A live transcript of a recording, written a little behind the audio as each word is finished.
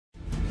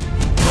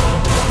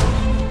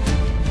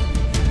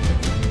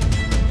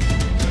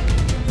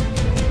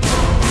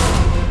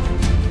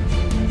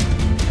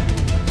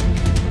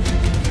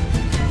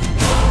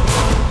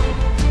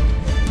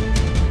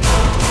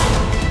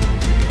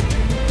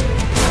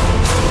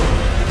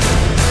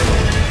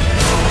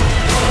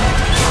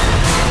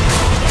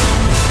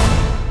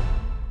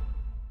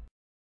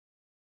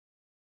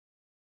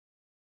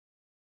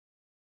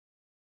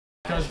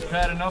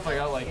bad enough I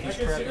got like these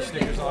crappy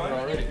stickers on it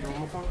already.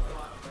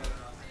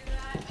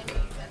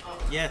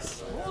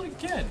 Yes. Roll it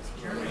again.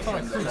 I thought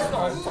I creased.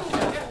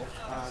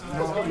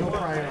 No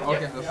prior.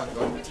 Okay, that's fine.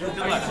 Go ahead. Good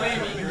luck.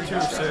 You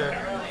too, sir.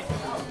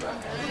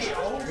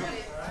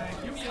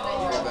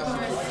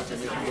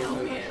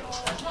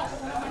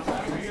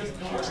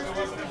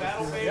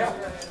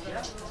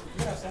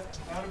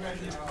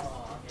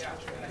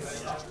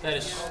 That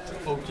is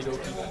okie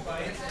dokie.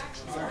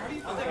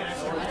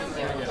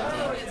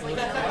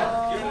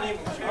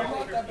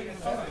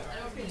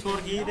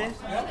 Torgide.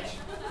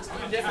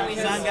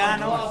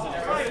 Sangano.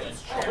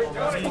 Who's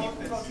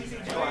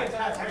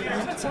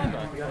that sound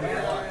by?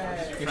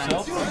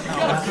 Yourself?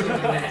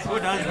 Who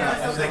does that?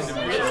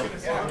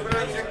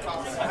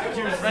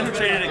 Friend who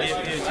traded a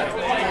gift. I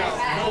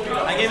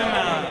gave him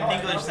an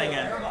English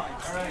singer.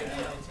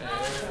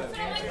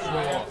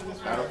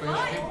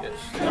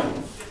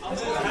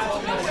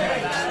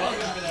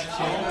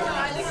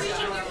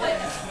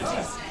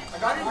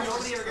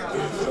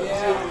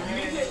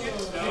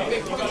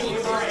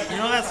 You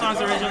know that song's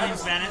originally in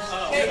Spanish?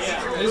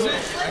 Is it? I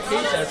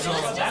hate that song.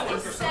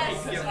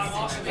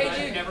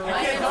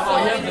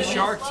 Oh, you have the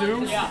shark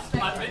too? No.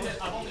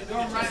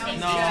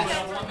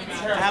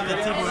 I have the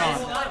tiburon.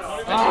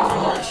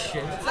 Oh,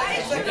 shit.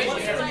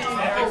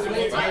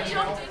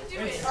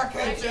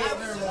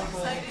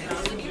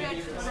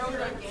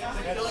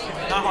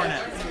 Not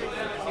Hornet.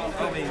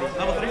 Oh, baby.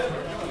 Level 3?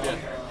 Yeah.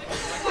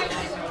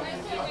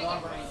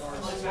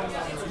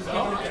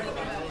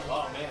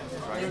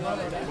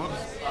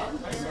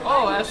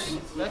 Oh,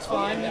 that's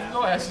fine. You can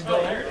go ask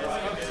go.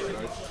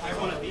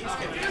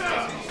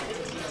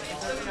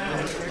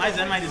 My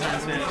Zen might is not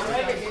in Spanish. Oh,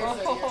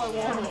 I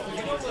want them.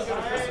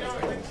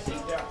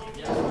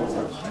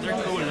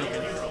 They're cool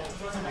looking.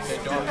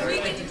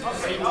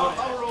 Okay, dark.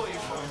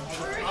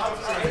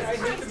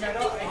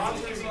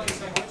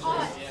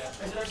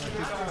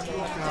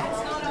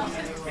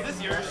 Is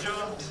this yours,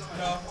 Joe?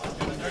 No.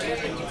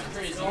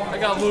 I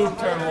got Luke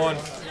turn 1.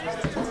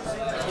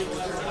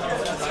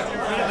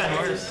 Could have been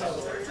worse.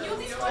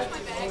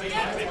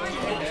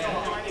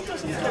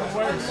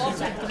 I'll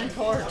take 3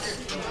 cards.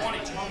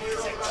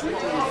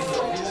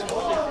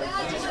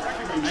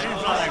 I didn't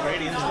draw that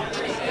great either.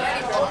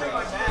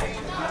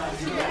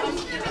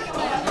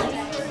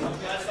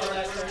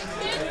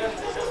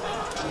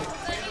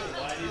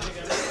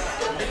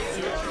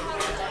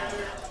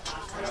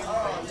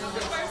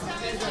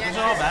 These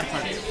are all bad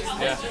cards.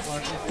 Yeah.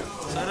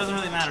 So it doesn't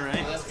really matter,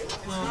 right?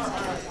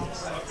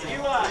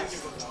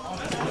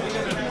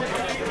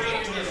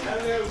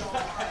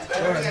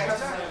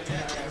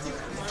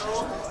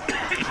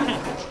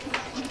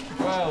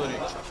 Quality.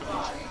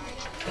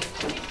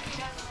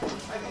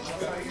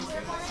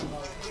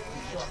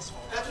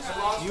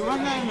 You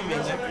run that in the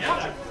music.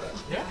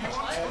 Yeah.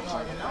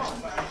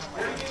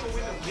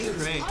 He's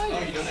great. And I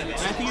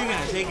think you're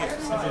going to take it.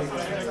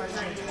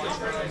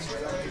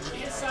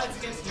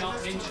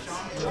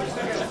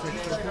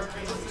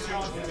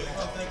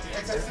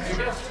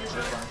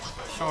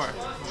 Sure.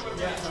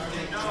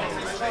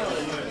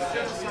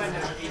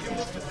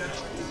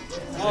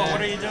 Whoa, what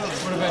are you doing? Would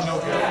have been no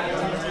good.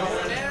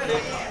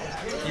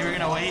 You were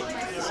going to wait?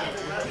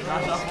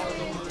 Not shuffle?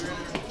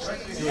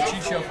 Do a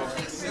cheat shuffle.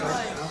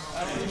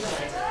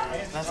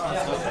 That's not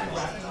stuff.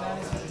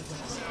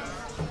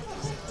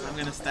 I'm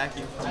going to stack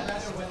you.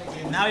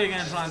 Now you're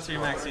going to transfer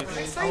your max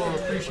use. I will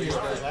appreciate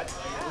that.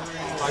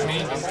 I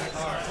mean,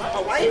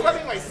 Why are you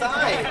rubbing my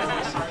side?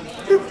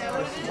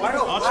 Why do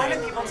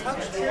people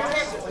touch me?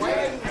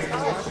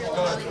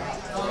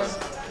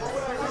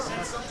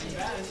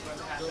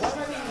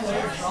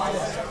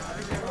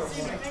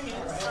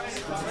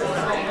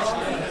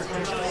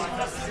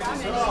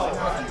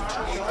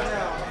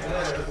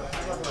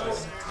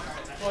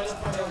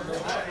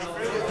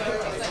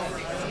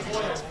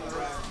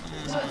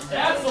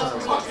 that's a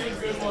fucking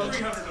good one.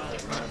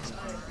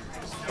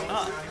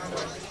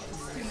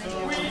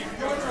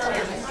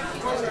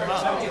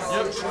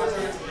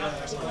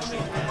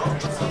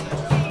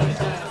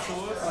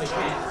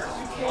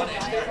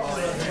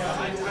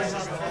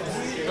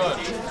 Good.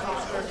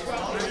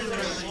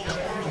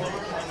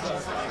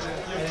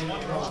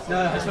 No,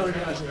 I totally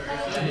got it.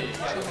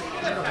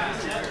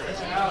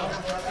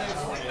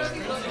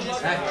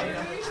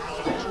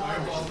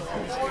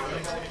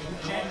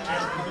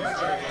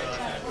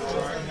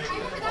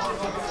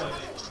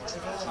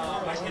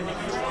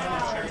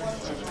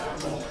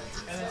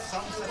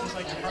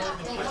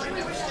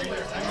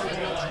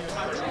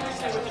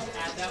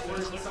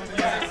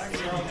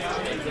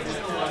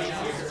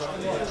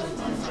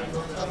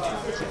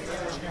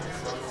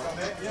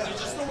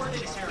 Just the word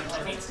inherent.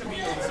 It needs to be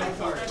so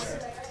far.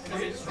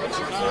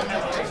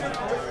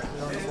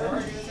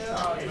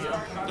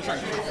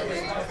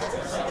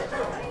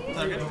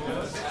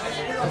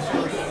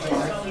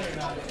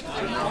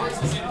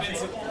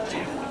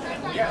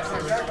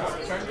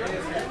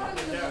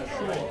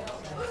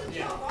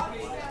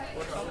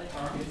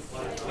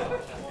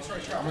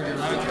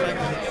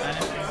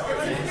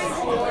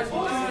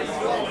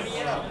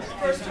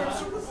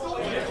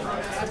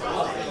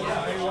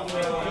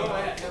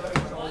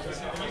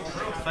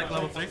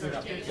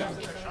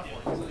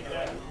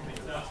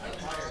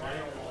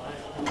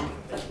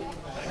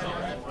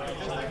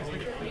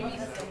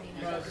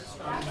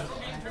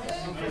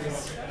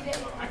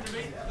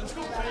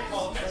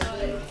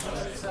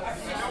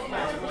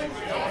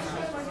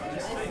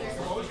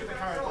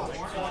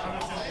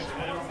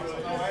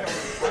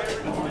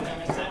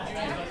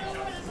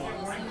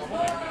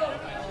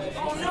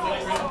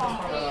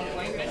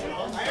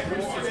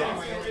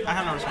 I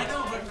have no response.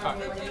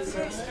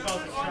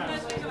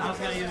 I was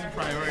gonna use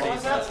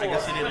priorities. I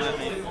guess you didn't let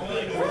me.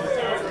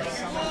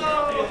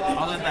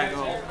 I'll let that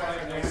go.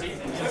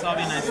 Since I'll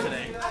be nice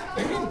today.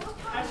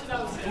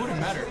 It wouldn't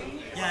matter.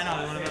 Yeah, I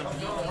know. What about?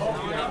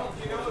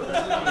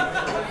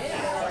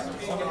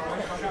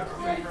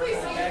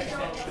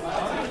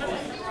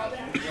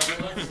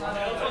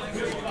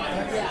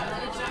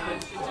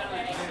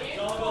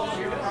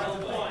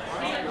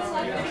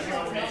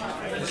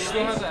 Does he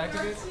still have to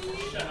activate?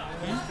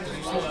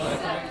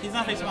 He's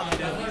not facing on the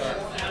field.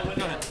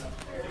 Go ahead.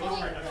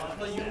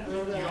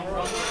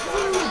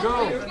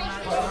 Go!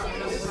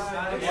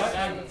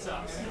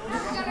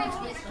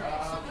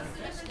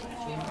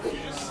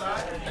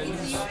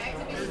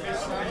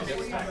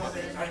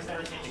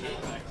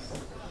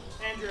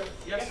 Andrew,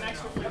 you get an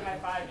extra for the high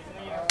five.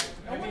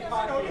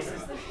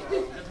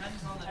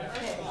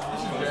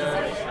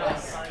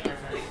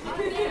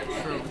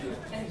 True.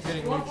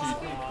 Getting Moochie.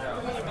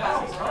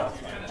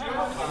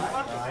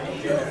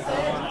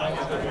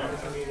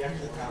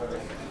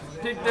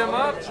 Pick them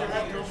up.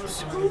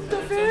 Scoop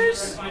the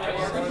fish.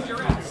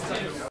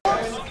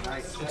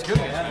 It's good.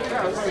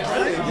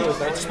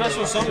 It's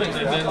special summons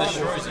and then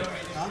destroys it.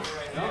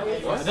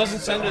 It doesn't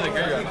send to the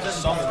graveyard. It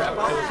just summons it.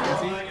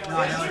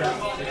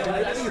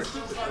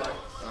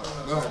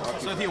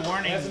 So if you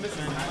warning, then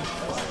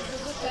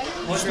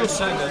You still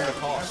send at the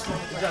cost. so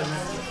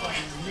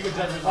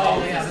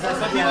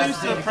if you lose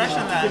to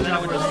oppression that, then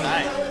it would just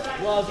die.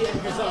 Well,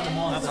 if you're selling them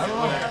on, I don't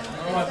know.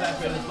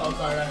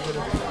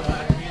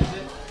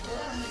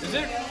 Is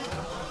it?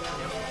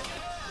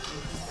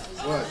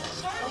 What?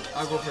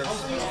 I'll go first.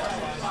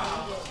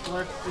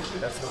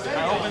 I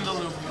opened the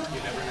loop.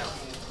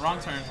 Wrong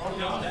turn.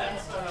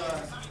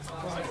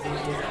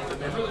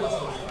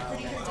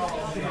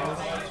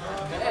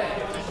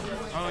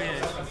 Oh yeah.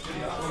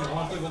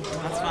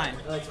 That's fine.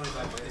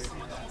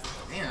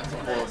 Man, that's a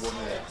horrible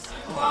mix.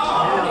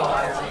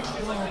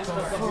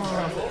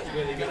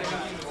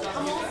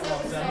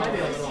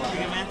 You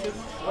get matches?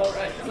 I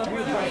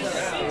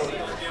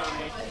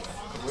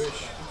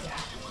wish.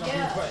 I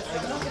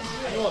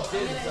know what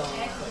bid is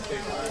selling.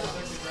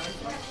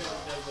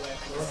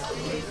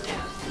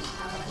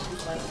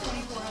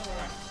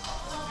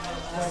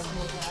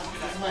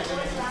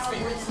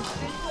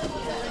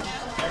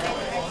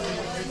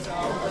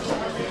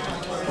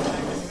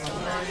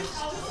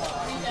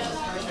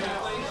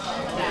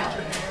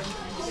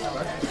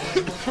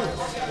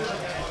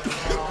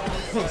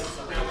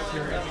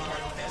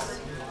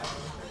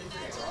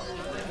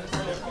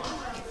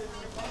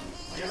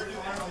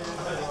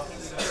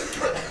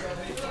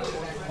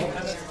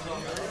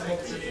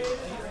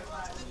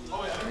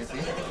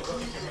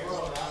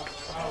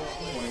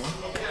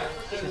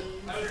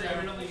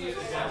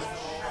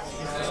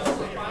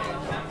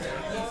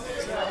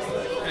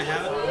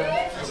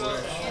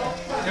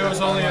 It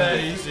was only that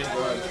easy.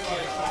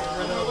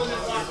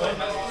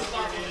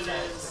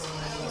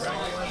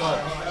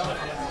 But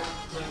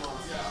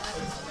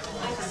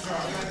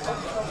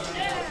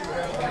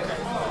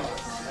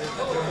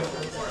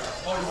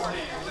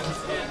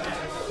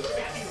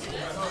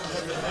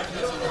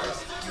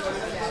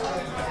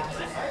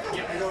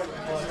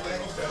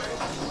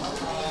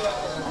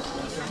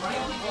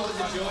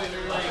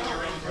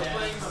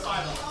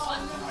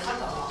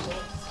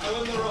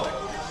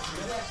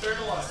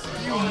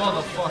you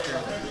motherfucker.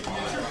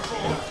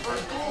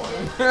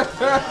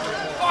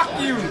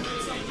 Fuck you!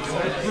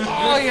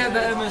 Oh, he had the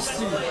MST.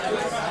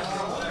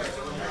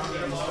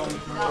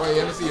 Wait,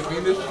 you ever see a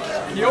Fiendish?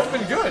 He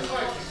opened good.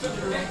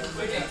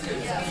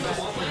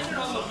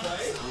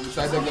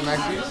 Besides like the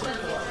Max Piece?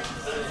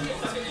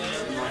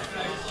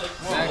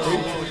 Max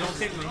Don't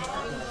kick me.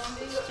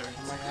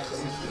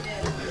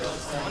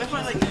 What if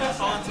I like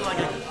fall into like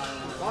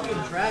a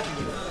Fucking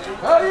traffic.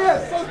 Oh yeah,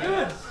 so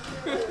good!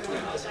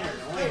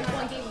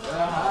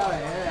 Oh,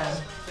 yeah.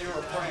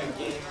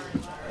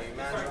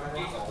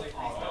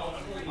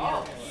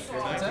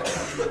 What's that?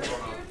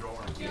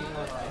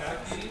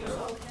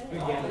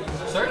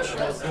 Search?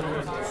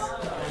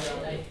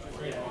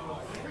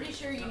 Pretty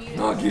sure you need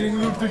Not getting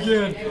looped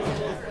again.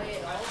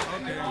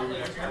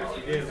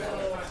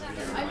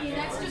 I mean,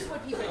 that's just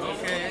what people do.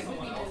 okay.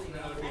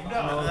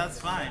 No, that's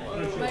fine.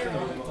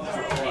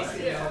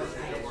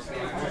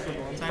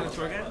 Time to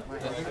forget?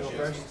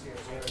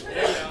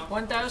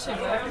 1,000.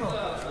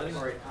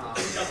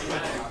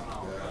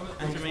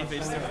 Enter main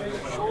phase 2.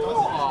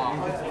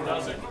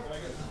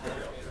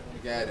 You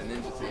got a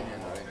ninja to your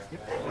hand,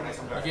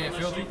 right? You get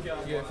filthy? You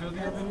get filthy?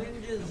 I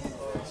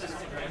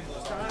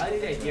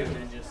think they give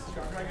ninjas.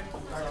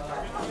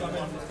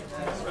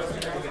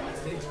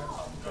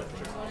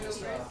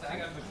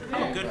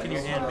 How good can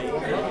your hand be?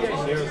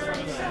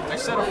 I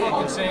said a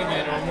fucking saying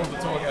man to remove the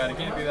toy pad. It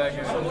can't be that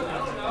good.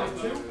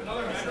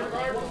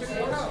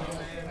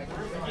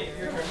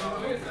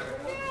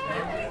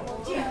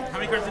 How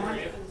many cards in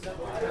here?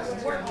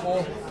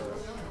 4.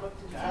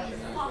 It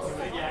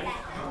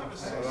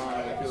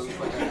feels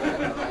like a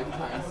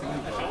lifetime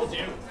scene. I told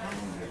you.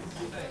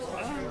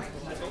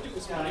 I told you it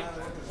was funny.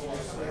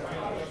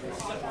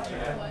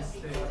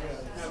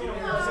 Something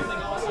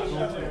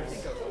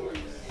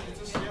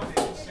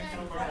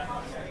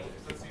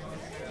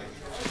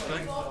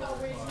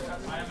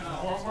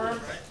awesome.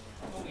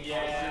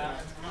 Yeah.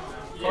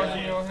 Cards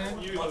in your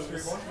hand?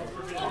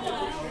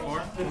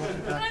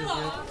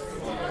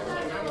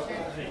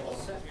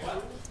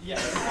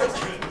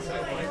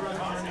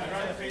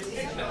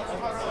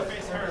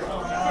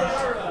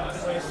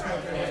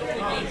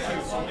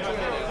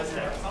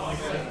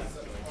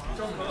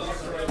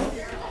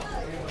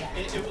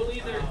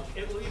 It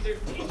will either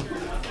feature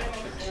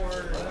nothing or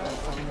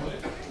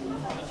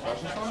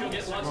she'll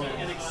get lucky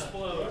and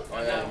explode.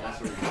 Oh yeah,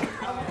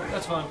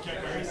 That's fun.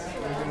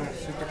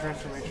 Super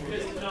transformation.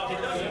 It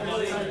doesn't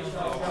really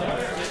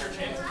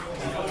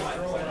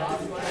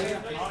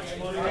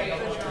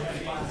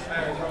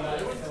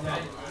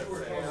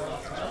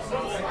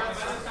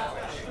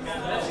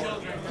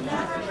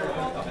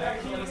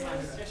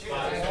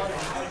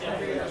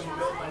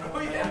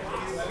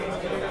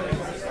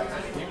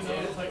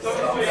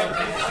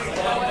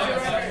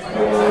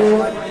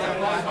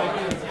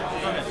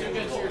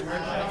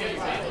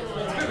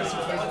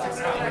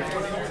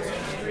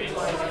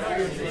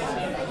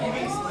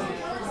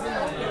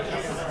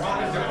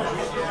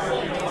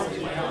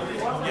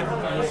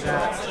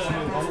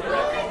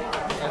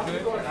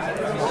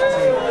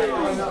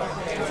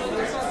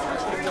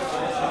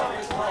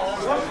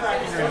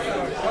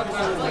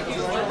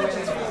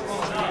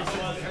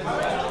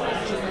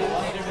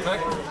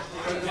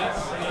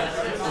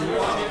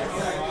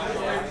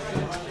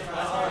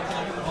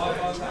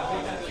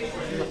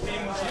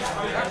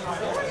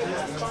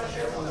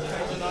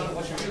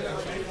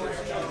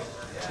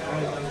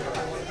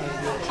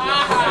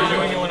Are you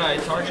doing it when I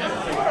target it?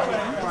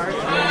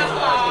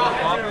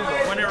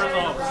 When it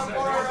resolves.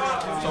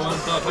 So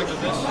what's the effect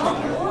of this?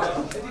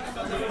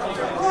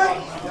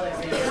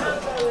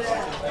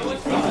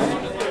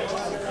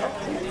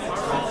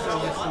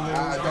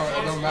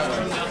 it don't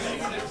matter.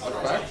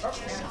 Effect?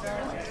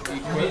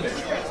 Equip.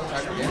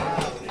 Attack again.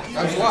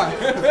 That's why.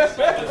 That's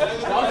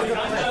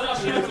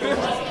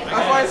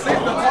why I saved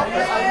the top. I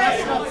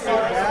messed up so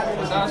bad. It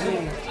was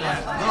amazing. No, I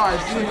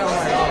seen that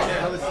one. I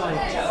was like,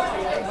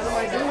 what am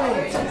I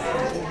doing?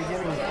 In the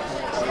beginning.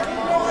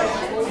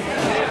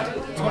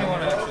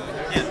 21 actually.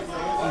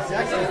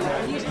 Exactly.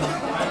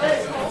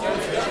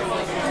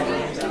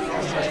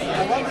 I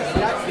love this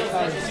deck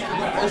because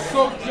It's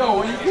so, yo,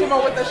 when you came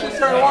out with that shit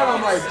turn on,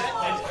 I'm like,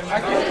 I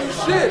can't do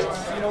shit.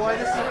 you know why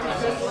this is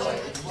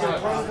because you're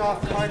running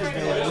off card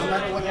advantage. No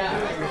matter what you do,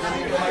 you're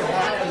getting your card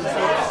back. And so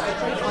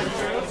it's like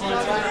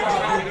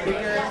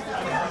bigger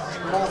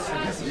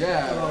monsters.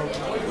 Yeah. So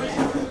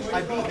I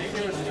beat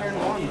Heroes turn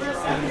 1.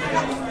 And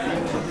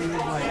we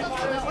would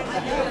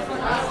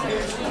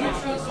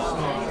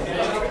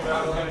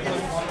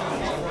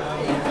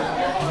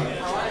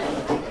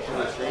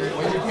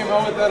When you came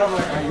out with that, I'm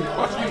like, are you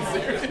fucking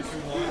serious?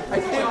 I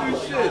can't do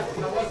shit.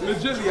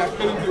 Legitimately, I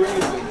couldn't do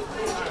anything. You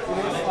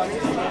know what's funny?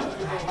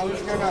 I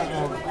was gonna,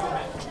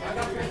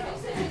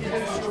 if you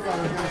didn't shoot, I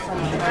was gonna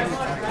summon Dragon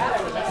Attack.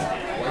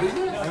 What is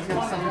it? I was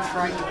gonna summon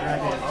Trident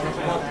Dragon.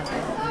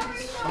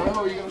 How the hell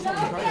are you gonna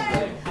summon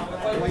Trident?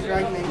 White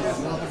Dragon Mage is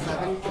level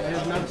 7. It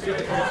has no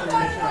super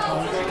transformation of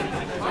Congo.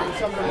 When you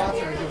summon a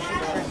monster, I do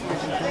super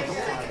transformation multiply.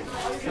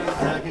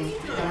 And I can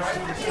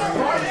instantly destroy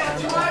it.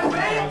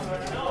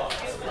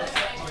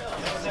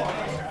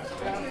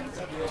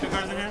 2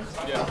 cards in here?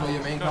 That's what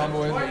your main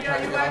combo is when you're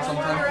trying to get out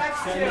sometimes?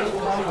 The main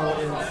combo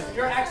is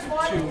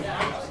to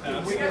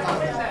wiggle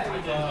out.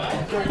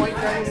 The White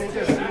Dragon Mage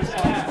is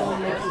responsible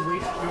and make you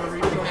waste your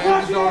resources.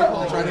 And you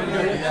don't try to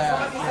get it, yeah.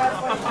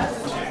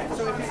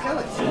 So if you kill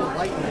it, still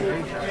light in the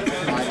range. I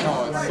know,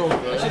 it's so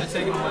good. Should have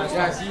taken the last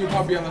Yeah, I see you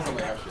copy on this, I'm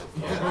like, oh shit.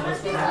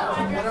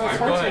 What I was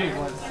hoping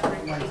was,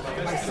 like,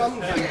 my son,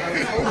 I was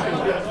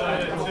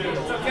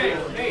hoping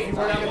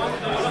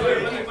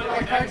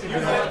what cards did you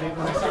have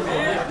when I started?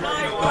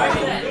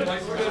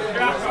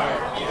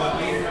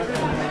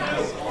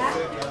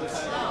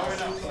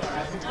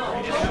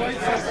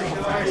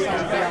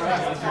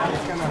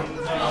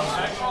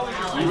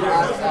 You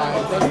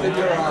adjusted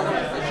your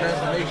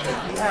transformation.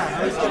 Yeah, I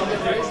was going to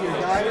get rid of your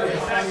guy with the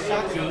Sami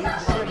Sachi. I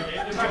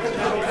could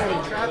have been kind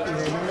of trapped in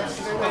there, and that's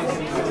the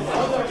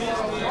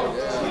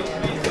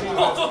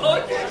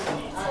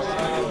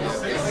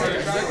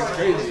It's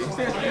crazy. I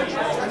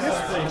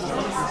missed things.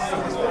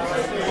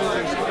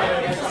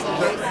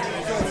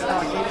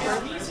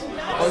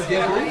 Oh, it's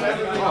game 3?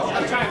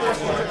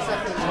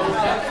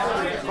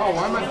 Oh,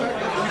 why am I back?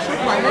 You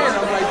shook my hand,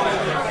 I'm like,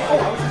 Oh, I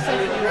was just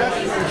saying you asked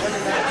me.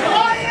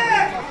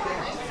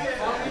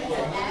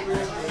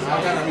 I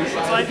gotta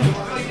reset.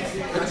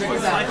 It's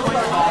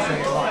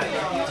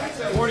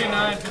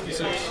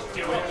 49.56.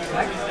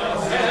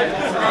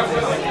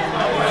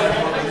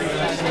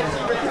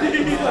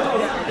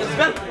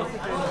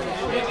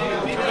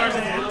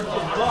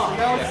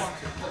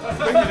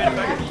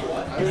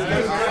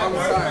 I'm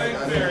sorry.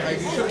 You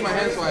shook my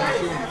hand, so I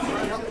assumed.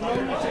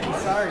 I'm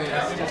sorry,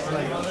 it's just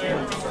like,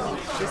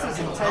 this is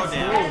intense. Oh,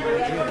 damn.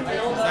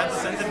 Is that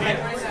centipede?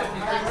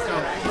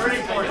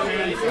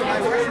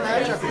 My worst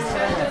matchup is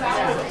Salem.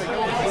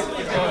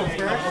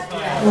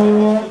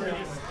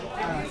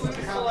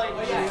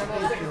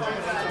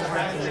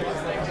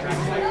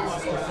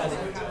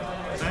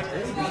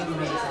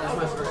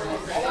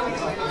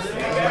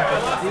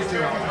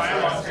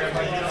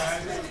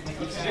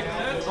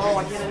 Oh,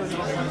 I can't do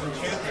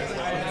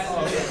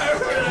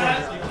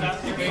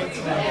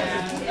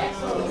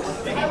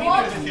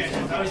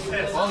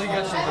All he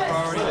gets is the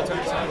priority to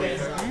turn side.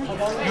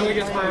 He only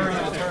gets priority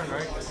to turn,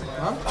 right?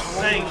 Huh?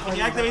 Saying, when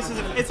he activates his,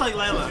 it's like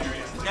Layla.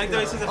 He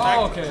activates his effect.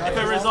 Oh, okay. If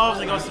it resolves,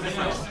 it goes to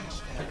defense.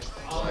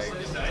 Like,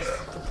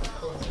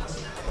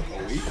 a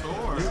week?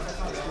 Sure.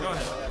 Go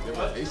ahead. Give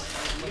it 8.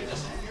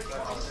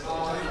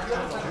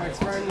 My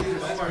friend was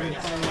started playing,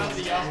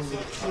 and he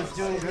was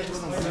doing good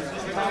with him. He was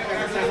top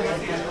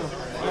everything, he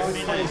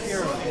was playing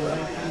hero.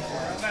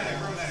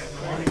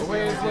 The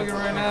way he's looking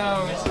right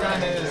now, he's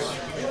kind of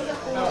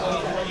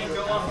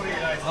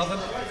nothing.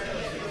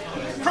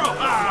 Pro!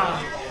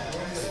 Ah!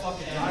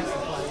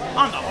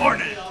 On the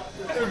Hornet!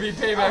 It would be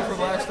payback from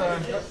last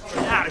time. Get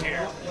out of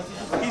here.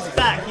 He's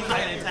back. He's not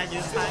going to attack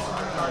you this time.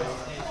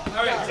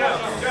 Alright, go.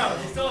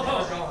 Still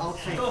hope.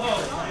 Still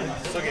hope.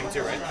 Still getting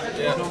 2, right?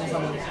 Yeah.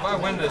 If I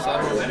win this,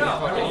 I don't know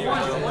fucking even.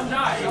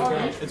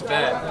 It's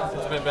bad.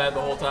 It's been bad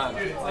the whole time. I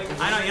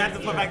know, you have to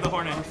put back the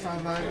Hornet.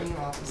 Surviving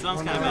off.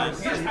 Sounds kind of bad.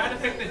 You just had to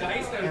pick the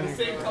dice that are the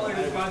same color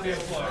as the goddamn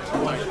floor.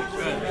 You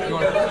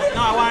want to...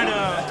 No, I wanted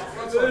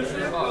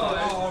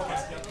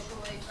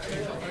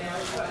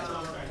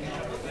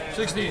to...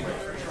 16.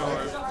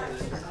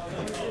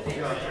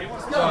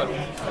 Done.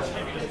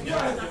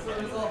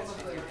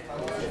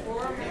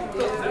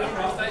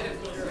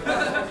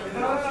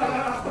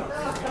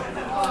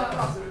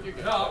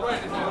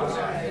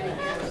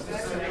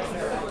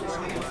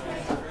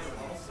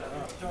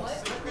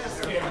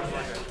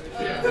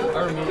 I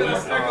removed it.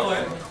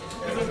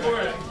 It's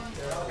important.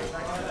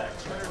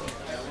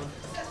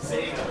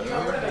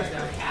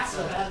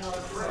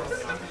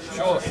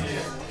 Sure.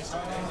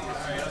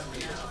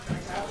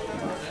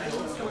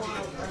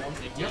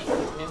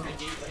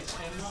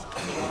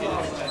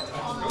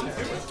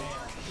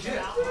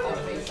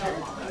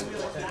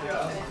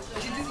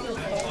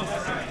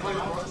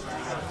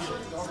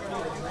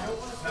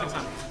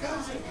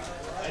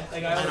 I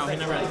know, he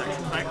never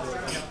attacks, right?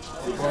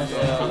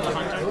 From the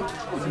hunter?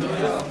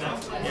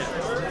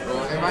 Yeah.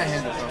 Well, in my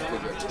hand, it sounds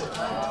good.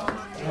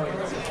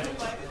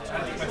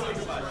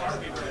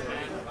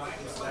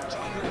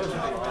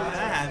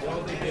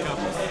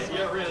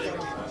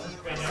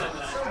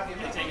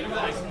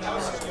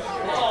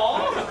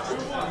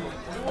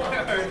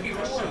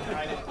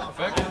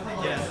 Effect?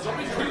 Yeah.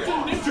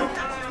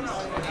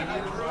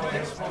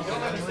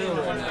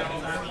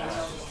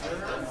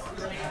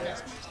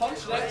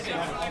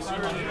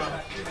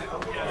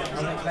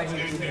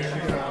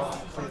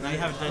 Now you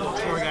have the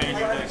tour guide in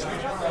your deck.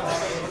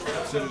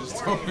 Should have just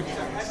told me.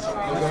 That's what I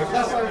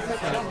was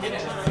thinking.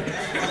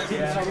 So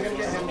I'm going to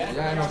get him.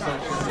 Yeah, I know some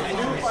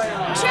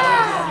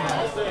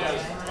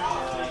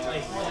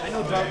I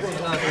know Darko's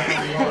not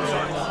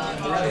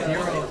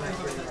hero.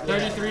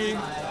 33.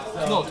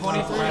 No,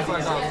 23.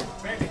 5,000.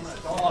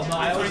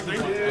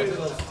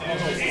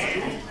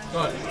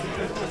 Good.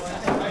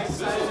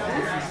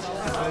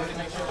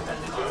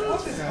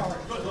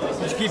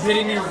 Just keep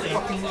hitting me with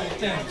fucking little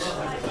things.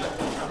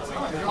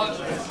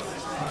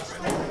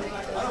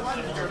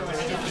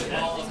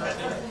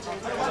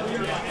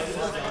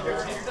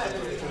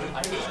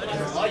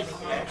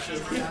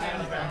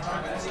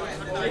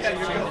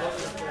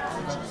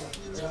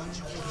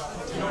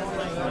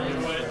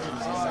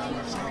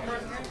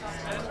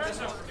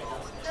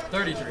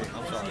 $33.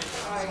 I'm sorry.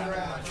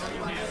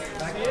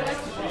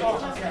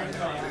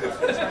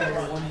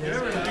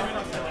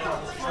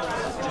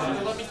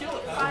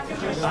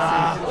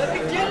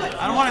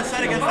 I don't want to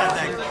set against that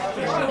deck.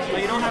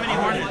 But you don't have any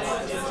Hornets.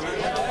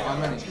 How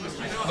many?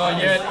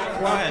 Not yet.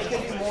 Go ahead.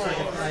 More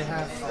if I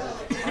have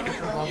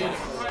extra bubbles,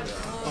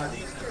 but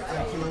I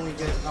can only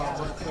get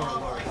one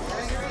core large.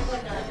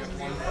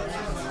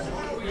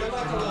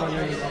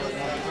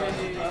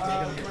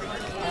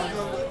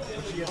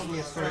 She gives me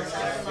a sword.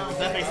 Does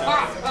that make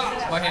sense?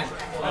 My hand.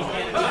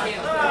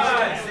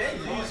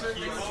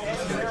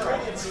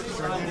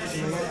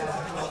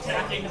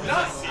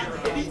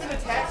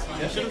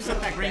 You should have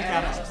set that green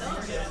cap.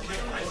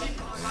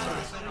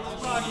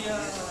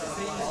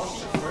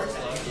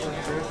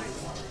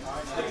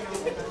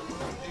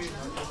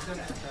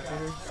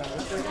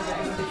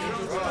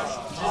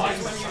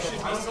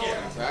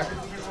 Back?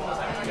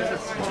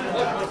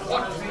 Go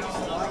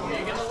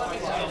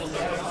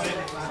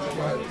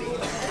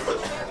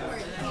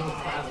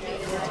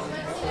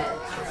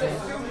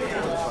ahead.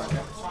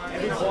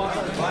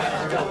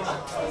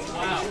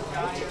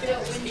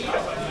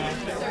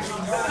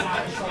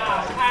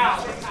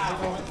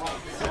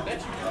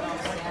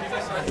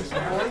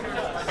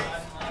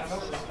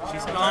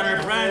 She's calling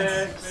her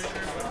friends.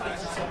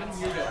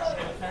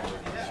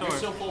 Sure.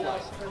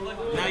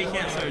 Now you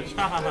can't search.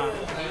 Ha ha ha.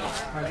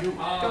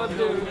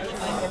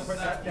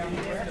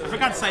 I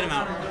forgot to cite him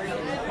out.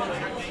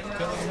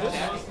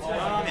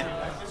 Yeah.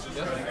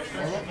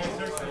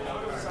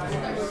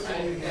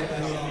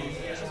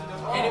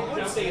 And it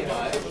would save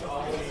lives.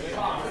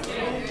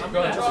 I'm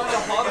going to draw a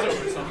Hanzo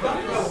or something.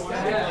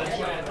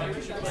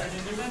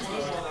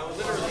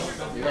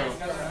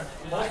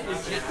 Most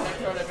legit deck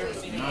card I've ever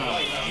seen in my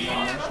life.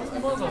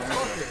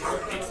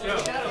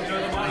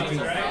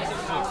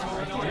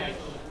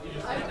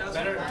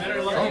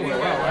 Better luck. Oh,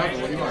 wow,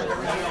 what do you want?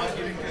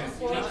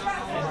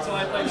 So I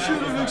played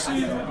shoot him,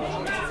 Steve.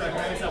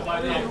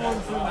 Alright,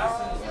 hold up.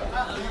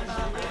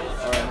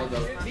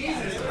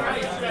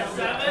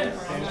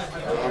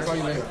 I'll call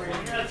you later.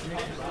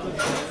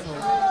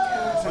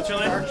 What's your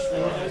name?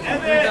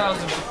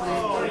 3,000.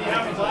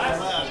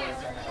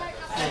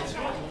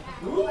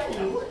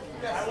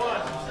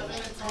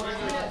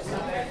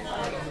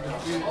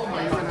 Oh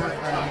my, you're gonna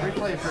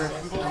replay first.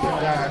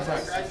 Yeah, it's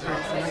like,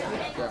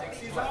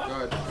 go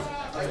ahead.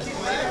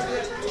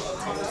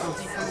 So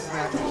he comes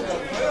back.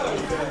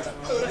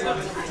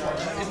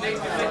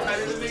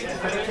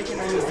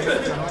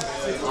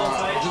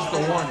 Just the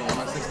warning, I'm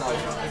at 6,000.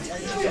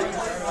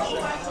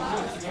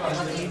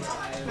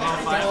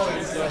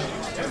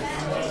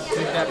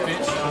 Take that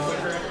bitch.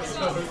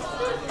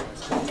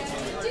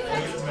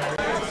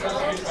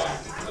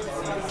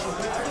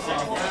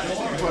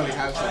 You probably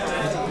have some.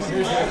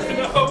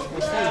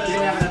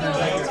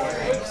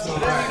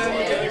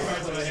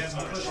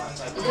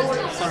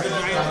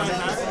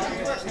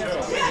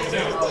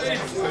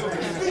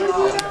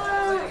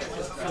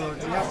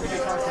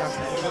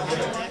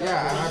 Yeah,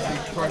 I have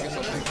to target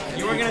something.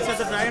 You were gonna set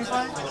the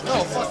dragonfly?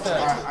 No, fuck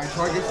that. I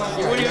target something.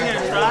 You weren't even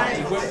gonna try?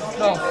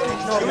 No.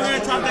 You were gonna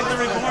top deck the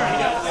reborn. I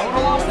would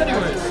have lost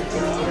anyways.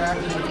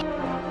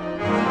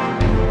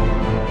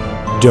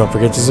 Don't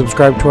forget to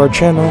subscribe to our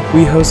channel.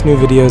 We host new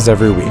videos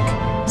every week.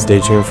 Stay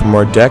tuned for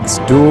more decks,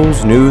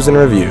 duels, news, and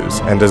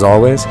reviews. And as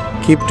always,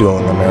 keep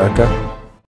dueling, America.